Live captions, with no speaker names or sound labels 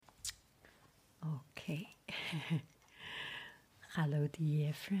Okay. Hello,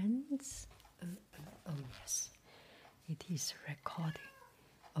 dear friends. Oh, yes, it is recording.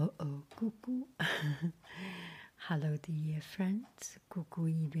 Cuckoo. Hello, dear friends. Cuckoo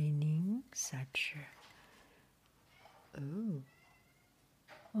evening.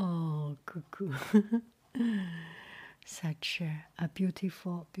 Cuckoo. Such a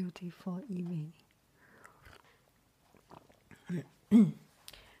beautiful, beautiful evening.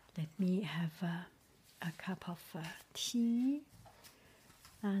 Let me have a cup of tea.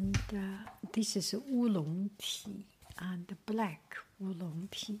 And this is oolong tea and black oolong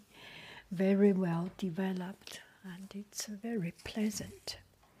tea. Very well developed and it's very pleasant.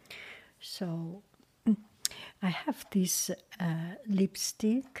 So I have this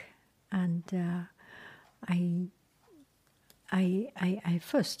lipstick and I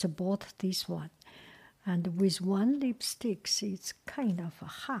first bought this one. And with one lipstick, it's kind of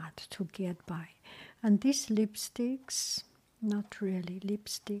hard to get by. And these lipsticks, not really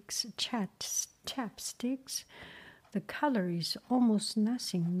lipsticks, chapsticks, the color is almost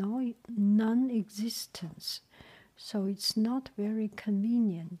nothing, non-existence. So it's not very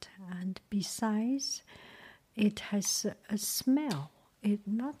convenient. And besides, it has a smell. It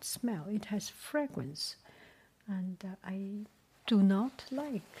has fragrance. And I do not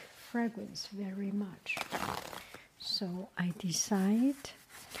like fragrance very much. So I decide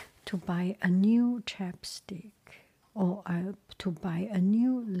to buy a new chapstick or to buy a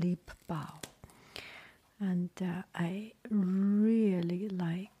new lip balm. And I really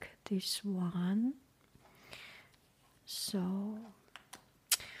like this one. So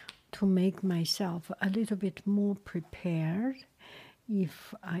to make myself a little bit more prepared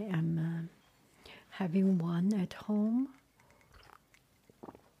if I am having one at home,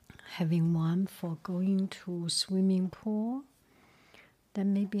 having one for going to swimming pool,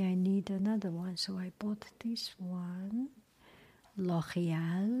 then maybe I need another one. So I bought this one,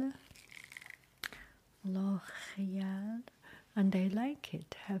 L'Oreal, and I like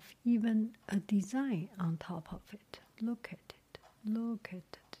it. Have even a design on top of it. Look at it. Look at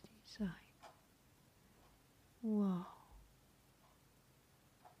the design. Wow.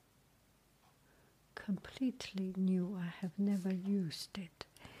 Completely new. I have never used it.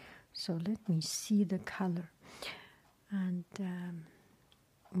 So let me see the color. And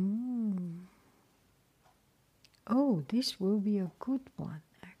oh, this will be a good one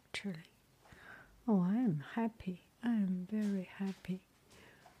actually. Oh, I am happy. I am very happy.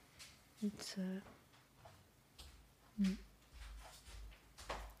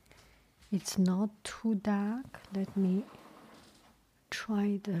 It's not too dark. Let me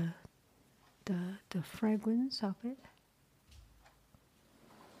try the fragrance of it.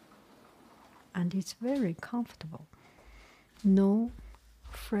 And it's very comfortable. No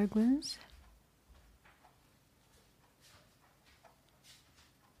fragrance.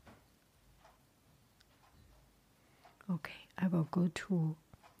 Okay, I will go to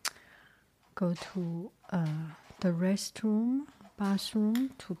the bathroom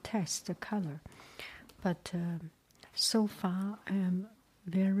to test the color. But so far I am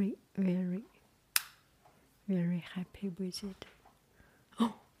very, very, very happy with it.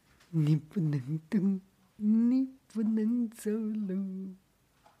 Oh, 你不能动，你不能走路。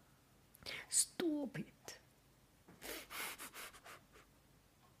Stop it.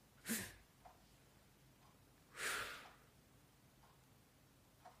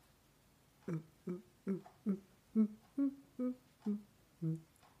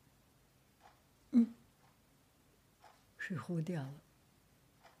 Mm. 水壶掉了。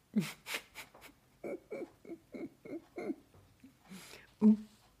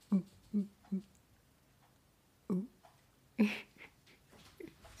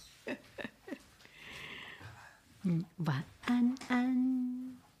晚安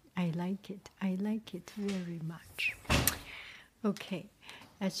安。I like it. I like it very much. Okay,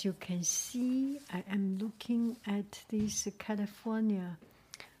 as you can see, I am looking at this California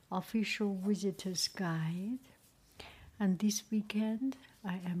official visitor's guide. And this weekend,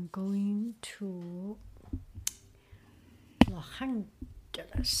 I am going to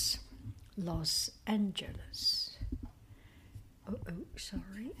Los Angeles. Oh,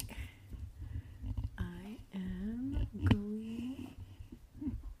 sorry. I am going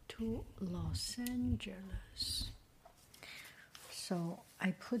to Los Angeles. So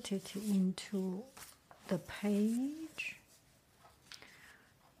I put it into the page.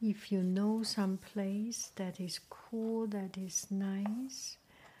 If you know some place that is cool, that is nice,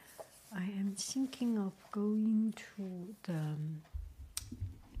 I am thinking of going to the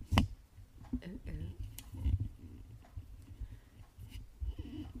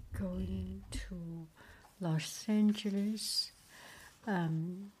Los Angeles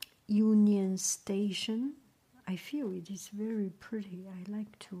Union Station. I feel it is very pretty. I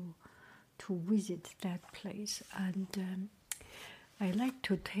like to visit that place, and I like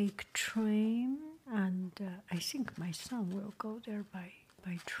to take train, and I think my son will go there by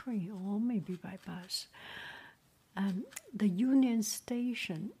train or maybe by bus. The Union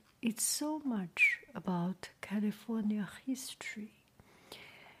Station, it's so much about California history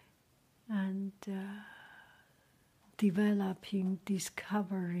and developing,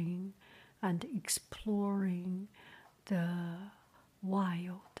 discovering, and exploring the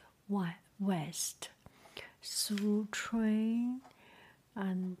wild west through train,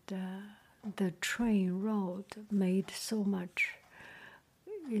 and the train road made so much.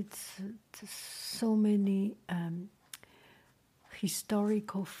 It's so many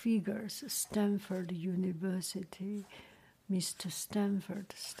historical figures. Stanford University, Mr.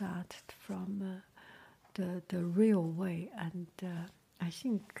 Stanford started from the railway, and I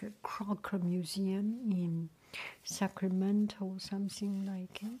think Crocker Museum in Sacramento, something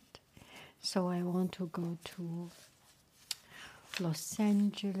like it. So I want to go to Los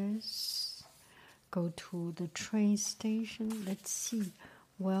Angeles, go to the train station. Let's see.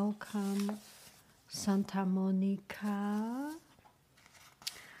 Welcome, Santa Monica.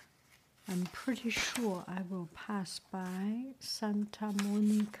 I'm pretty sure I will pass by Santa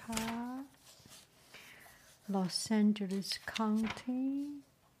Monica, Los Angeles County,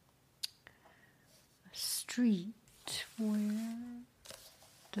 street where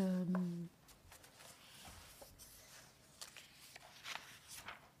the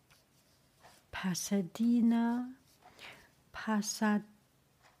Pasadena,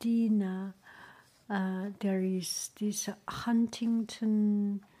 there is this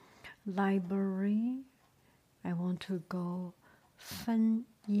Huntington Library. I want to go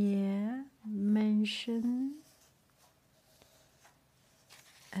Fenye Mansion,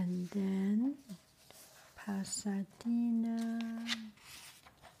 and then Pasadena.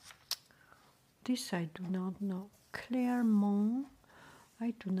 This I do not know. Claremont.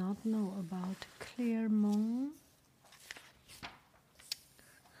 I do not know about Claremont.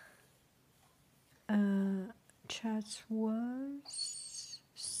 Chatsworth,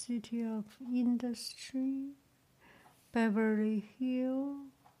 City of Industry, Beverly Hills,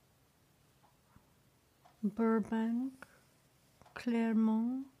 Burbank,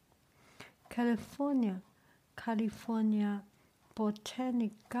 Claremont, California. California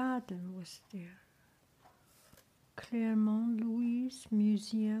Botanic Garden was there. Claremont Louis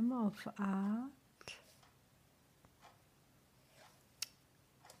Museum of Art,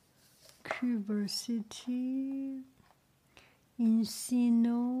 Culver City,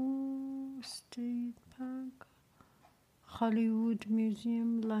 Encino State Park, Hollywood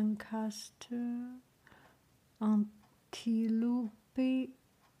Museum, Lancaster, Antelope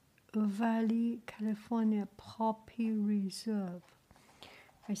Valley, California Poppy Reserve.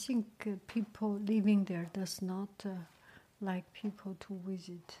 I think people living there does not like people to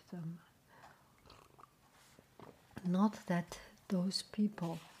visit them. Not that those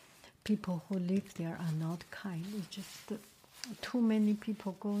people who live there are not kind. It's just too many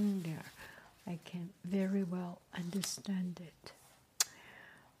people going there. I can very well understand it.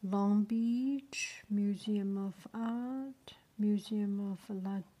 Long Beach, Museum of Art, Museum of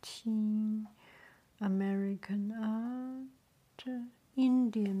Latin American Art,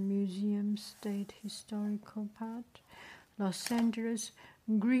 Indian Museum, State Historical Park, Los Angeles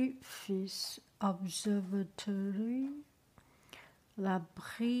Griffith Observatory, La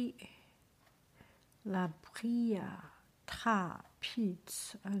Brea Tar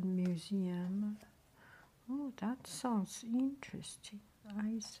Pits and Museum. Oh, that sounds interesting,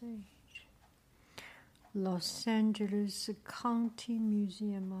 I say. Los Angeles County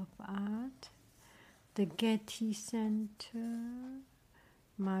Museum of Art, the Getty Center,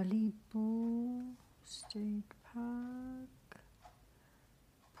 Malibu State Park,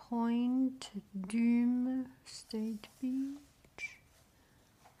 Point Dume State Beach,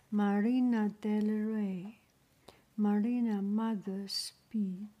 Marina del Rey, Marina Mothers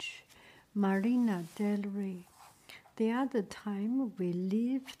Beach, Marina del Rey. The other time we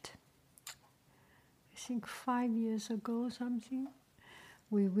lived, I think 5 years ago something,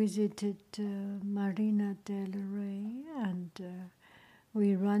 we visited Marina del Rey, and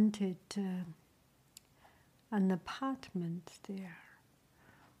we rented an apartment there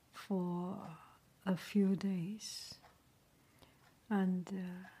for a few days, and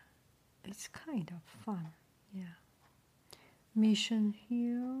it's kind of fun, yeah. Mission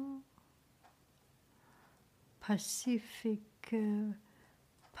Hill, Pacific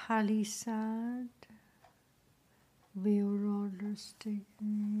Palisade, Roller State,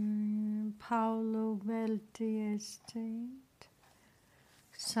 Paolo Velti Estate,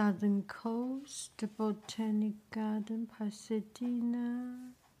 Southern Coast Botanic Garden,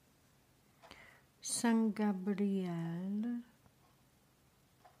 Pasadena, San Gabriel,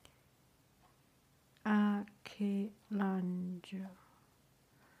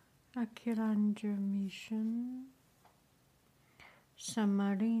 Archelanger Mission, San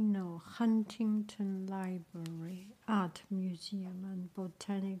Marino, Huntington Library, Art Museum and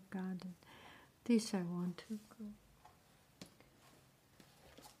Botanic Garden. This I want to go.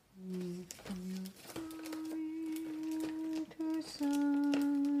 If you're going to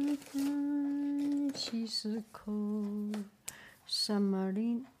San Francisco, San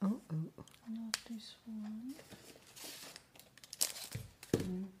Marino, not this one.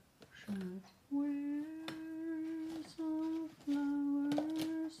 Wear some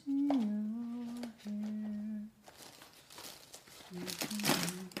flowers in your hair.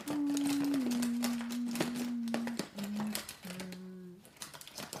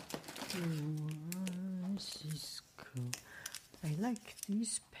 Francisco. I like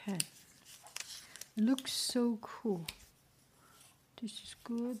this pen. Looks so cool. This is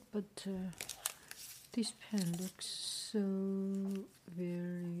good, but this pen looks so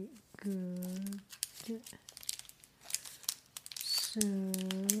very good. So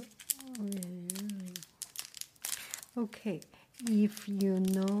very okay. If you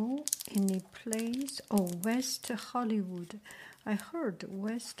know any place, West Hollywood. I heard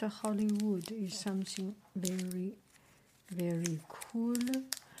West Hollywood is something very, very cool.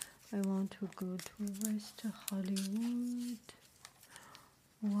 I want to go to West Hollywood.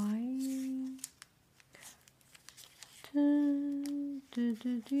 Why?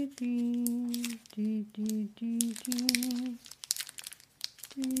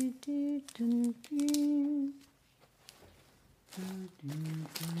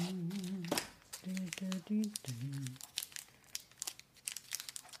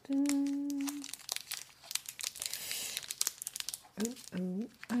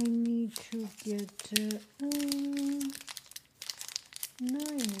 I need to get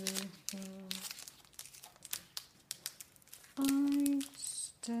I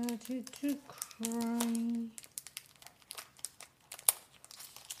started to cry.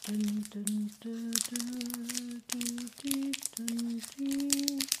 Dun, dun, dun, dun, dun, dun,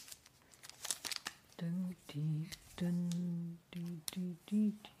 dun, dun,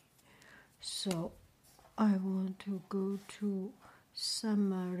 dun. So I want to go to San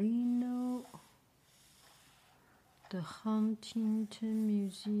Marino, the Huntington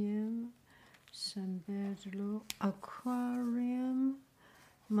Museum, San Pedro Aquarium,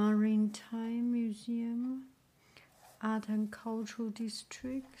 Maritime Museum, Art and Cultural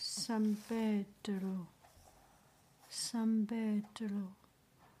District, San Pedro, San Pedro,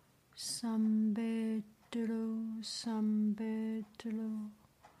 San Pedro, San Pedro,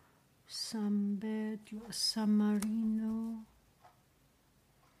 San Pedro, San Marino,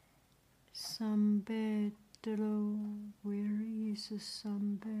 San Pedro. Where is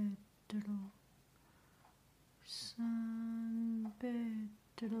San Pedro? San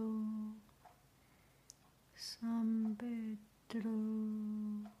Pedro, San Pedro.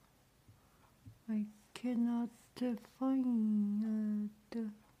 I cannot find it.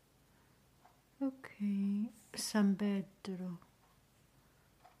 Okay, San Pedro.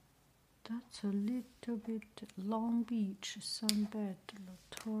 That's a little bit Long Beach, San Pedro,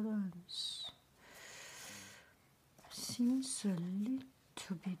 Torrance. Seems a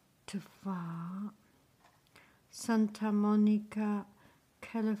little bit far. Santa Monica,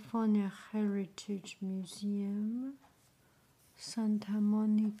 California Heritage Museum. Santa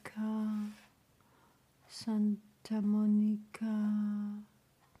Monica, Santa Monica.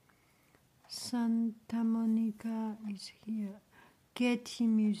 Santa Monica is here. Getty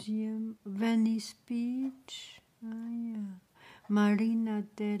Museum, Venice Beach, Marina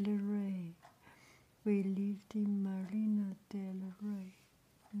del Rey. We lived in Marina del Rey.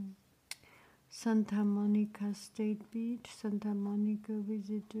 Santa Monica State Beach, Santa Monica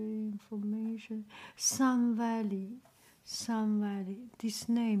Visitor Information, Sun Valley, Sun Valley. This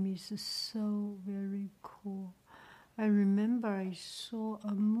name is so very cool. I remember I saw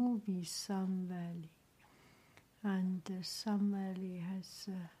a movie, Sun Valley. And Sun Valley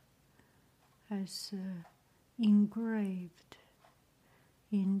has engraved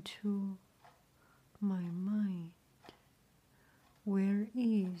into my mind. Where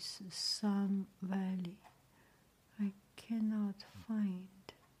is Sun Valley? I cannot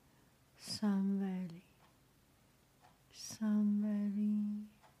find Sun Valley. Sun Valley,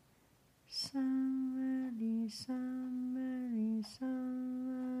 Sun Valley, Sun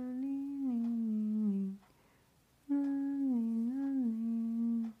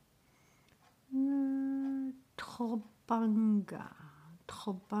Topanga,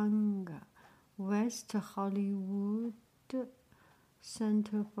 West Hollywood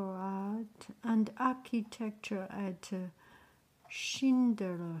Center for Art and Architecture at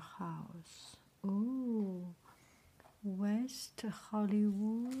Schindler House. Oh, West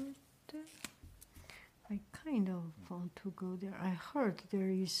Hollywood. I kind of want to go there. I heard there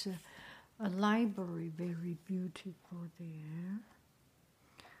is a library very beautiful there.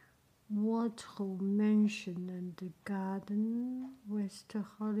 Waterloo Mansion and the Garden, West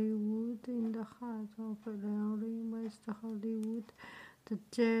Hollywood, in the heart of LA, West Hollywood.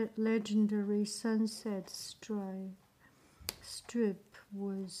 The legendary Sunset Strip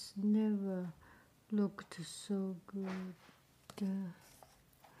was never looked so good.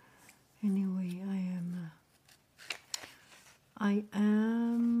 Anyway, I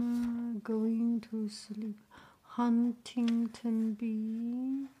am going to sleep. Huntington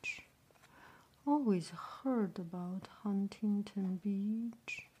Beach. Always heard about Huntington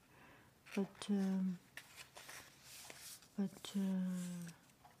Beach, but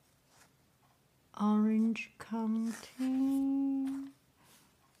Orange County.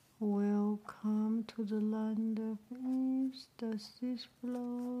 Welcome to the land of ease. Does this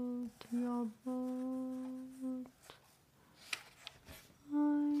float your boat?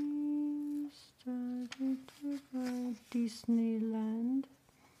 I started to write Disneyland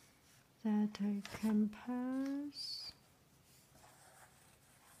that I can pass.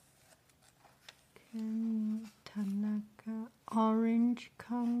 Can Tanaka, Orange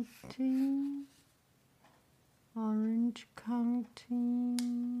County, Orange County,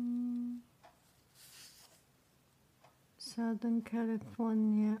 Southern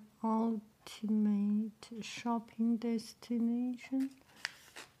California ultimate shopping destination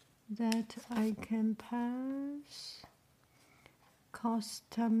that I can pass.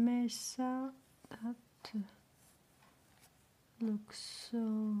 Costa Mesa, that looks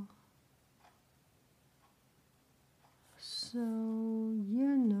so,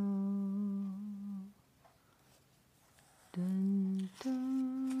 you know. Dun, da,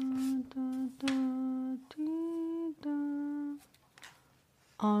 da, da, dee, da.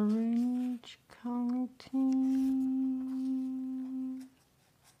 Orange County.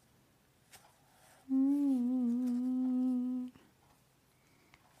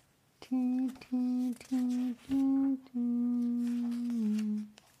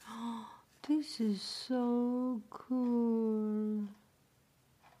 This is so cool.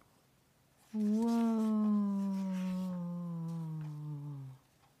 Wow.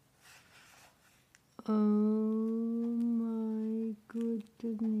 Oh my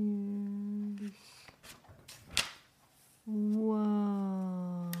goodness.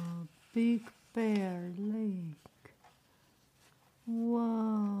 Wow. Big Bear Lake.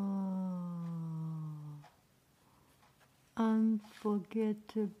 Wow.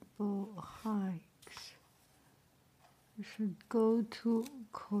 Unforgettable hikes. We should go to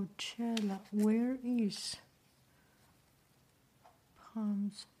Coachella. Where is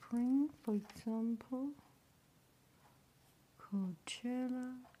Palm Springs, for example?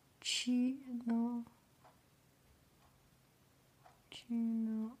 Coachella, Chino,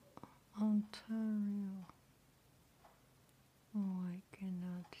 Ontario. Oh, I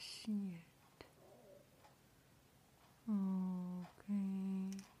cannot see it. Okay.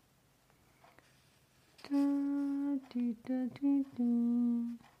 Da dee da dee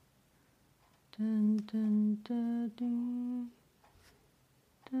dee. Dun dun da dee.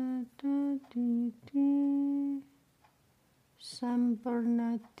 Da da dee dee. San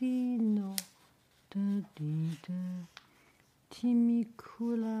Bernardino. Da dee da.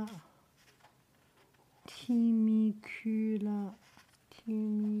 Temecula.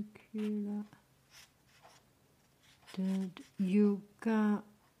 Yucca.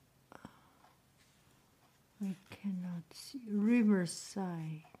 I cannot see.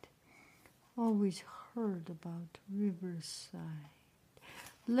 Riverside. Always heard about Riverside.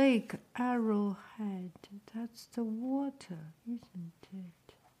 Lake Arrowhead. That's the water, isn't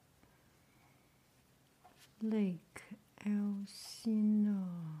it? Lake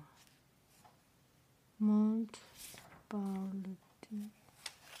Elsinore. Mount Baldy.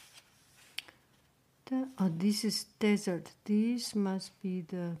 Oh, this is desert. This must be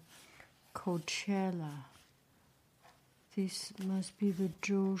the Coachella. This must be the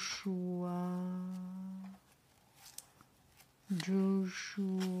Joshua.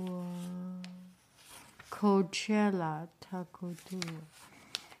 Coachella, Taco Tour.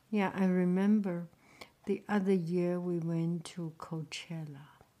 Yeah, I remember the other year we went to Coachella.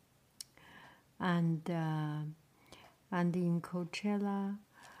 And in Coachella,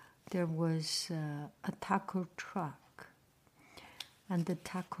 there was a taco truck, and the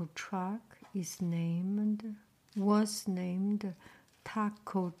taco truck was named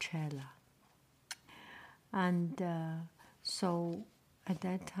Tacocella. And so at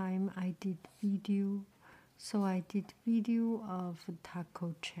that time I did video, so I did video of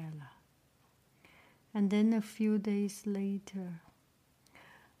Tacocella. And then a few days later,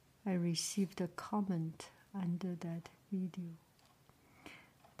 I received a comment under that video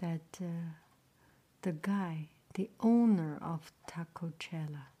that the guy, the owner of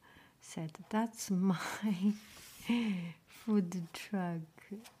Tacocella, said, "That's my food truck.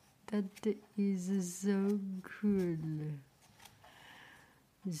 That is so cool.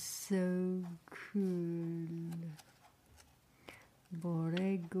 So cool.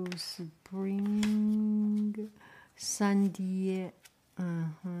 Borrego Spring, San Diego.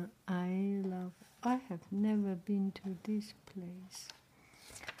 I have never been to this place.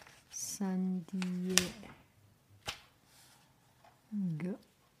 San Diego.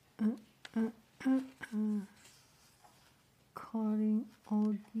 Calling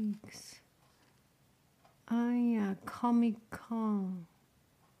all geeks. Yeah, Comic Con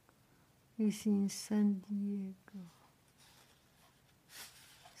is in San Diego.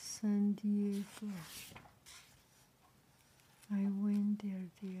 San Diego. I went there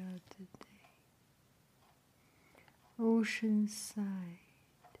the other day. Oceanside.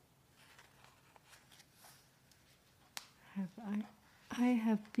 I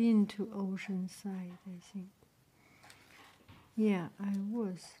have been to Oceanside, I think. Yeah, I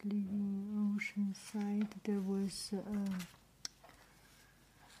was living in Oceanside. There was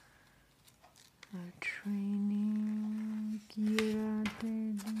a training gear.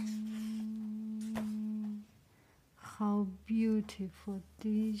 How beautiful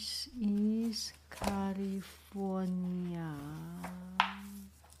this is, California.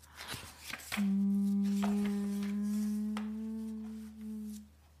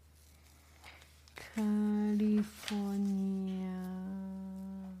 California.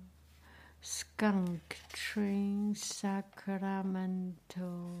 Skunk Train,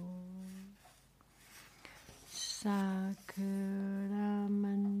 Sacramento. Sacramento.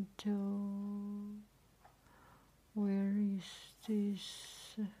 Where is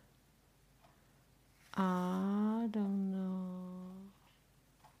this? I don't know.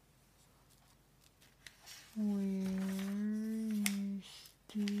 Where is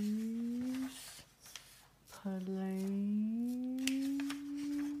this place?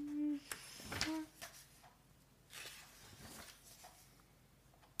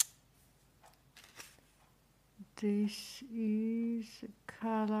 This is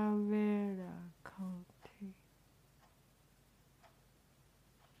Calavera County.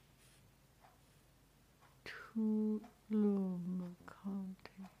 Tulum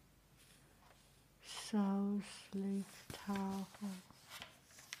County. South Lake Tahoe.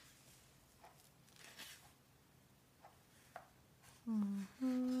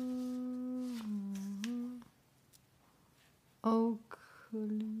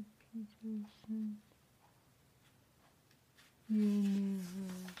 Oakley Peterson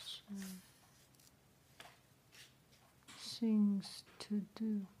Universal. Things to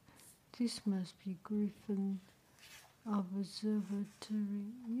do. This must be Griffin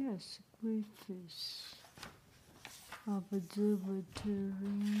Observatory. Yes, Griffiths Observatory.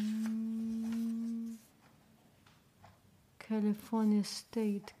 California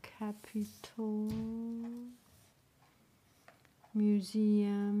State Capitol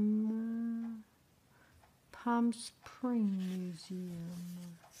Museum. Palm Spring Museum.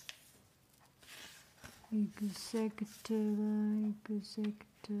 Executive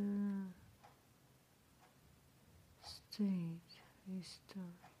State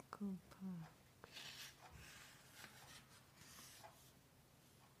Historical Park.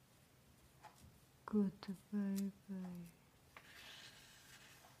 Goodbye, bye.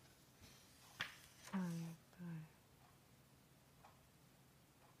 Bye, bye.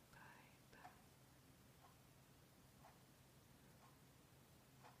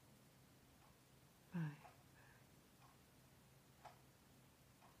 Bye.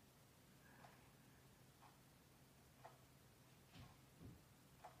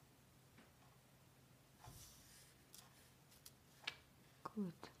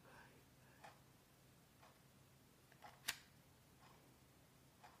 Good.